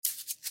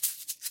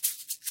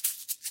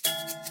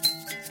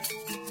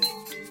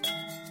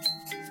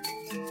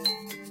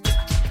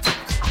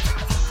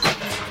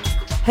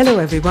Hello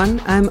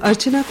everyone, I'm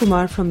Archana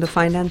Kumar from the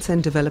Finance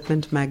and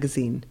Development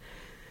magazine.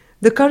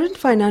 The current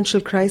financial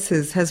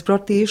crisis has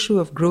brought the issue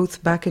of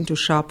growth back into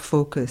sharp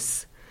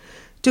focus.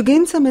 To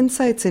gain some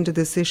insights into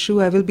this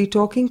issue, I will be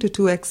talking to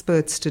two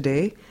experts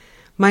today,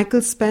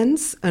 Michael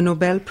Spence, a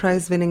Nobel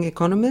Prize-winning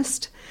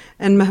economist,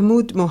 and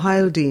Mahmoud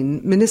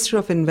Mohieldin, Minister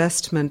of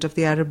Investment of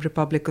the Arab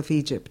Republic of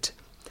Egypt.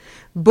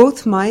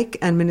 Both Mike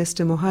and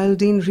Minister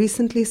Mohieldin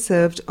recently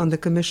served on the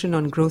Commission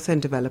on Growth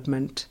and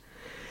Development.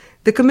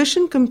 The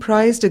Commission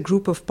comprised a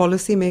group of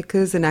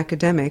policymakers and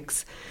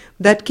academics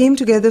that came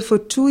together for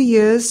 2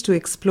 years to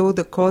explore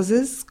the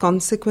causes,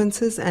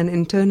 consequences, and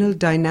internal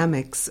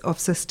dynamics of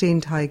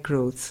sustained high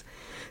growth.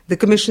 The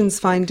Commission's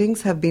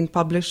findings have been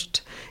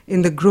published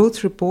in the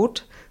Growth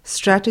Report,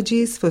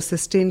 Strategies for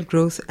Sustained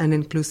Growth and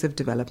Inclusive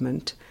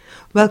Development.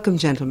 Welcome,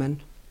 gentlemen.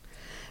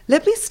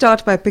 Let me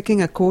start by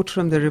picking a quote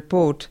from the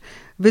report,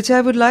 which I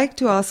would like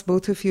to ask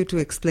both of you to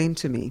explain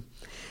to me.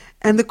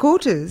 And the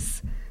quote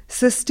is,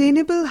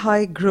 "Sustainable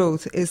high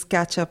growth is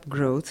catch-up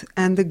growth,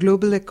 and the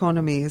global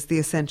economy is the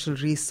essential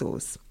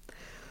resource."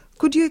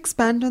 Could you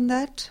expand on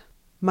that?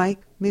 Mike,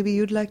 maybe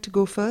you'd like to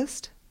go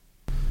first?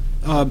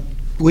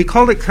 We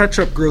called it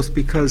catch-up growth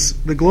because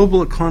the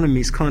global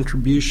economy's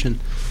contribution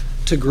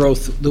to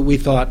growth that we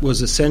thought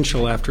was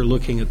essential after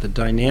looking at the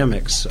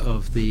dynamics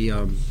of the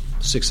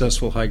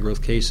successful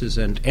high-growth cases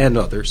and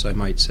others, I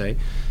might say,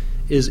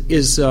 is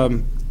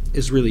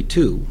really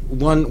two.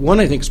 One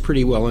I think is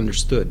pretty well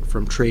understood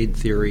from trade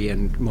theory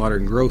and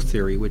modern growth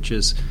theory, which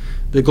is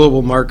the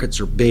global markets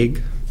are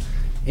big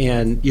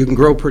and you can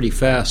grow pretty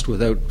fast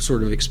without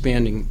sort of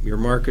expanding your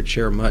market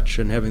share much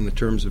and having the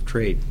terms of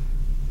trade.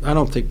 I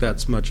don't think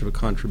that's much of a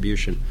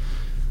contribution.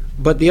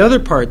 But the other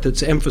part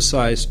that's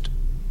emphasized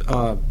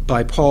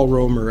by Paul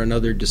Romer and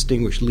other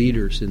distinguished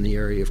leaders in the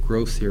area of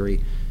growth theory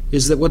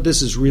is that what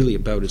this is really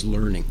about is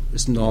learning,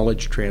 is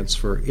knowledge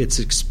transfer. It's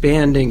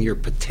expanding your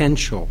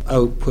potential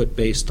output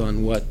based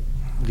on what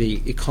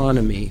the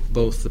economy,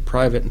 both the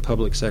private and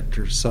public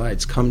sector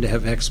sides, come to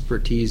have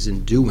expertise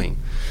in doing.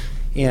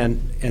 And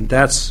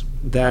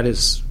that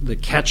is the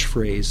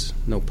catchphrase,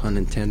 no pun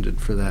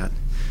intended for that,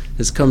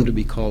 has come to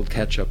be called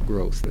catch-up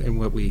growth. And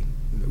what we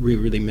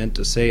really meant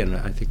to say, and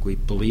I think we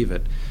believe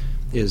it,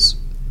 is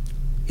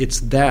it's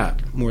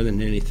that more than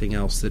anything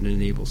else that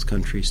enables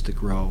countries to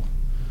grow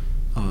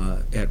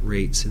at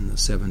rates in the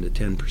 7 to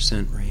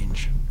 10%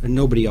 range. And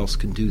nobody else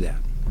can do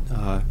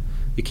that.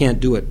 You can't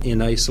do it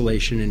in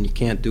isolation, and you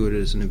can't do it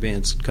as an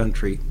advanced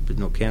country with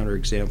no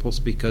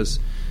counterexamples, because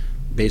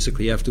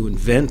basically you have to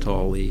invent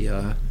all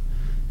the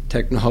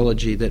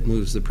technology that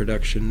moves the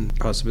production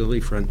possibility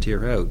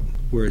frontier out,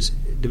 whereas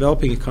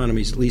developing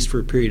economies, at least for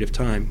a period of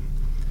time,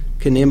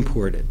 can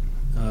import it.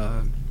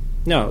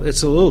 No,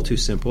 it's a little too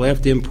simple. They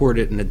have to import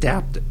it and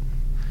adapt it.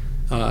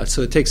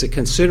 So it takes a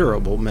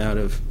considerable amount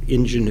of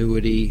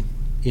ingenuity,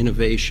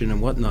 innovation,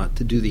 and whatnot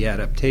to do the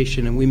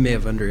adaptation, and we may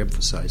have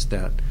underemphasized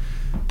that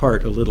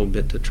part a little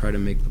bit to try to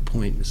make the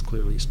point as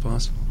clearly as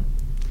possible.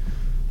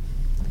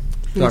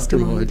 Dr.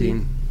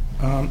 Mohieldin.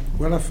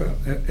 Well,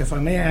 if I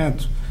may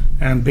add,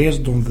 and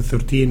based on the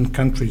 13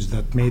 countries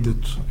that made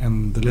it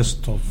in the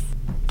list of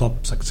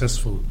top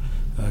successful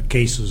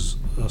cases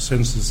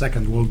since the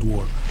Second World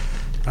War,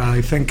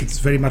 I think it's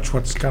very much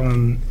what's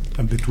common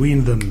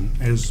between them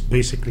is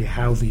basically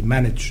how they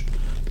manage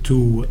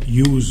to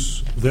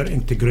use their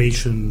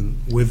integration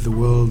with the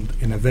world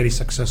in a very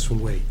successful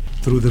way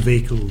through the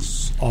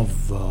vehicles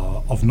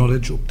of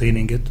knowledge,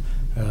 obtaining it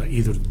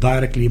either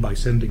directly by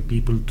sending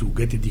people to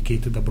get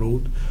educated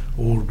abroad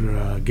or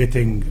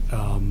getting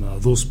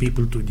those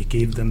people to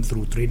educate them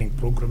through training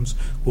programs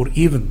or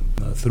even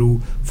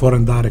through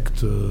foreign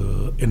direct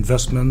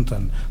investment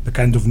and the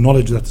kind of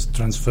knowledge that's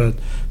transferred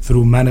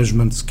through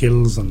management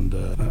skills and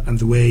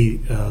the way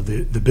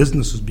the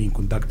business is being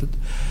conducted.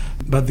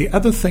 But the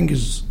other thing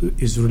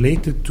is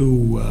related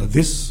to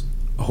this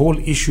whole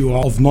issue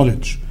of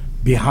knowledge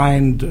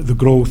behind the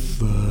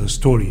growth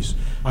stories.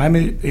 I'm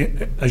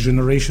a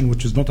generation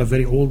which is not a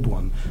very old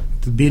one,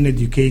 being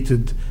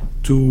educated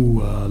to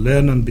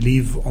learn and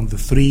believe on the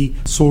three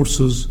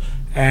sources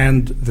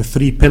and the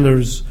three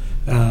pillars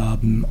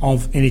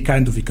of any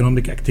kind of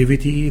economic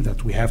activity,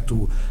 that we have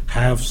to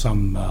have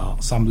some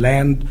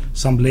land,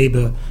 some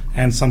labor,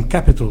 and some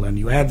capital, and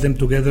you add them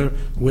together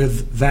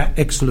with that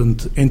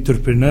excellent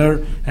entrepreneur,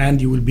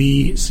 and you will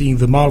be seeing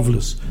the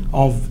marvelous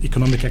of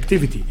economic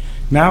activity.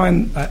 Now,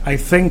 and I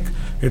think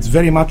it's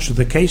very much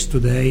the case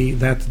today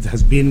that it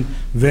has been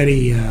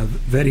very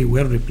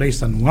well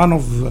replaced, and one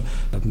of the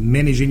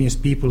many genius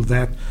people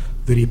that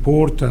the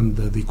report and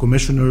the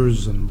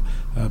commissioners and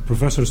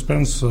Professor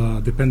Spence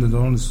depended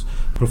on is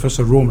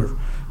Professor Romer.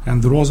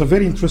 And there was a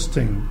very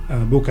interesting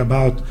book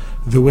about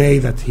the way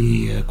that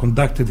he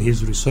conducted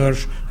his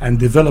research and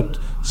developed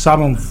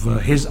some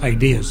of his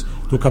ideas.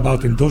 Talk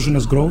about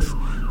endogenous growth,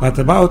 but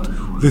about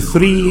the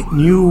three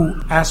new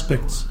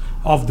aspects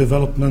of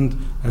development.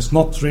 It's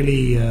not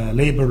really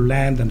labor,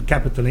 land, and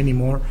capital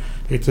anymore.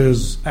 It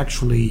is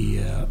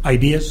actually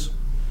ideas,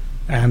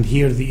 And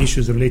here the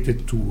issues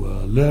related to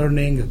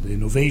learning, and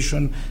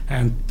innovation,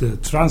 and the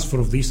transfer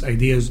of these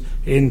ideas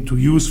into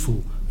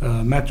useful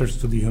matters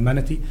to the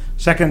humanity.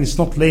 Second, it's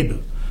not labor.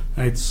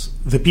 It's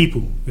the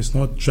people. It's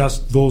not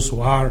just those who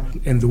are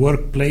in the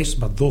workplace,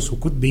 but those who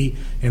could be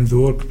in the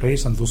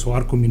workplace and those who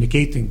are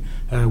communicating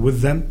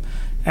with them.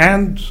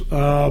 And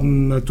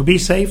to be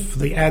safe,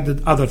 they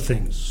added other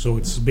things. So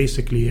it's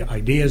basically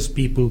ideas,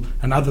 people,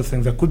 and other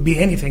things. That could be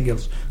anything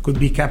else. Could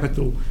be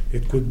capital.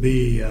 It could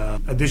be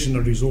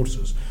additional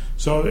resources.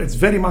 So it's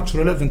very much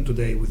relevant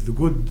today with the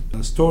good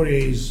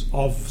stories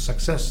of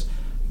success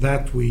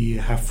that we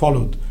have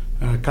followed.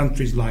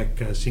 Countries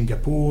like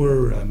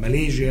Singapore,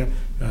 Malaysia,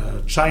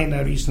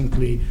 China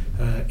recently,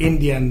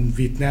 India and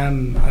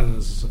Vietnam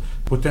as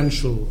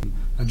potential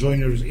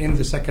joiners in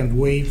the second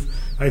wave.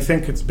 I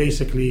think it's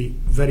basically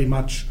very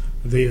much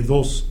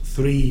those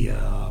three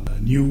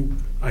new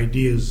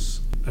ideas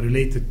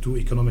related to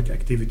economic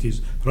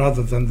activities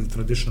rather than the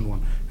traditional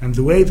one. And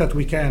the way that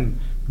we can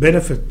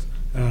benefit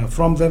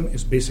from them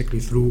is basically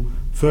through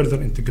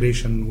further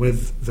integration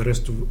with the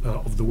rest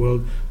of the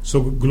world.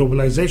 So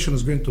globalization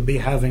is going to be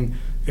having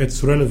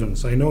its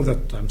relevance. I know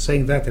that I'm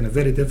saying that in a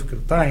very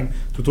difficult time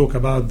to talk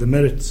about the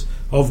merits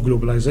of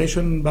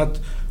globalization,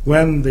 but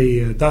when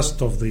the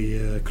dust of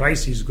the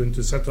crisis is going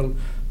to settle,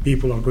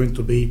 people are going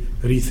to be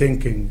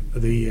rethinking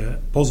the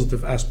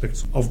positive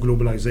aspects of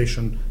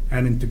globalization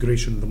and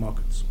integration in the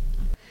markets.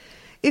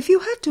 If you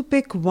had to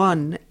pick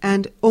one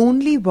and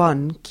only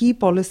one key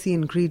policy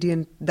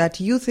ingredient that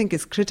you think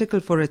is critical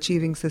for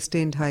achieving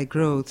sustained high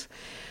growth,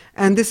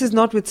 and this is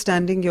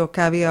notwithstanding your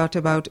caveat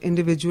about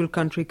individual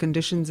country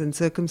conditions and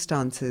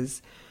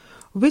circumstances,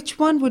 which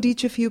one would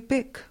each of you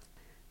pick?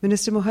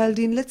 Minister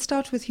Mohieldin, let's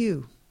start with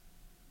you.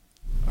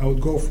 I would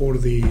go for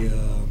the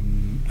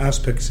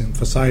aspects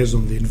emphasized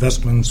on the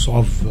investments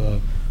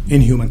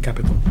in human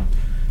capital.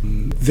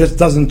 This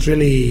doesn't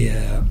really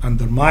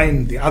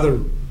undermine the other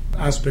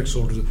aspects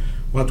or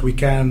what we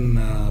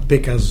can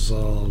pick as a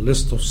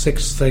list of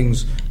 6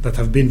 things that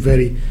have been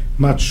very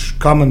much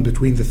common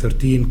between the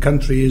 13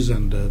 countries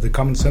and the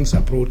common sense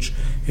approach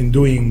in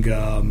doing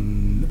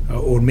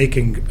or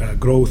making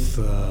growth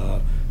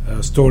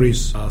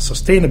stories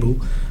sustainable.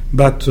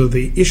 But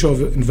the issue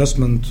of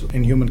investment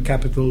in human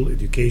capital,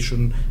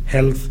 education,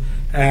 health,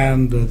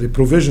 and the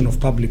provision of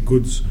public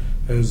goods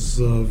is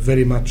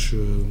very much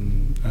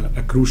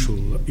a crucial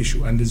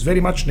issue, and is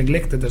very much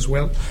neglected as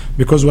well,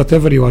 because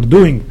whatever you are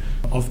doing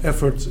of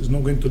efforts is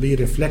not going to be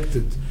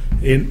reflected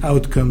in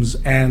outcomes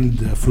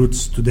and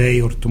fruits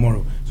today or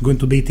tomorrow. It's going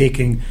to be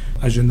taking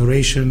a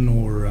generation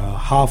or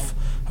half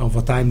of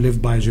a time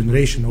lived by a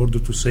generation in order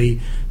to say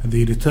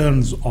the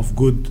returns of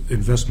good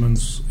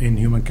investments in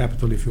human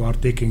capital. If you are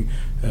taking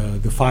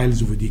the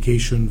files of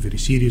education very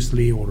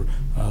seriously, or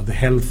the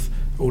health,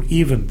 or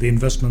even the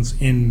investments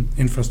in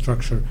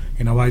infrastructure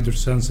in a wider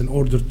sense in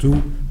order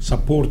to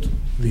support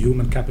the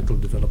human capital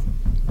development.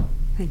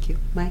 Thank you.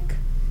 Mike?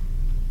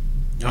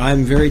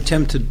 I'm very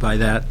tempted by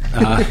that.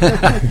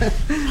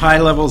 High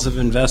levels of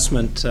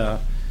investment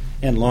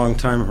and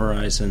long-term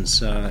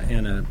horizons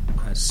and a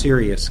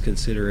serious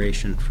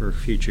consideration for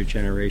future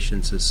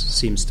generations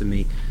seems to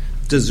me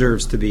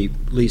deserves to be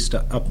at least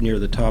up near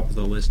the top of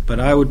the list. But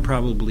I would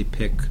probably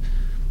pick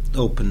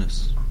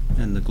openness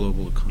and the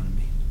global economy.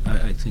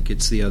 I think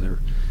it's the other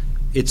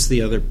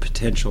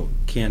potential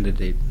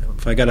candidate.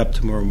 If I got up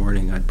tomorrow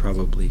morning, I'd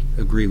probably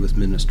agree with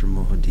Minister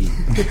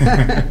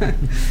Mohieldin.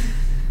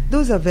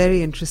 Those are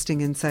very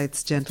interesting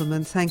insights,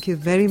 gentlemen. Thank you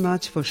very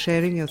much for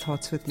sharing your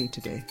thoughts with me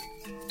today.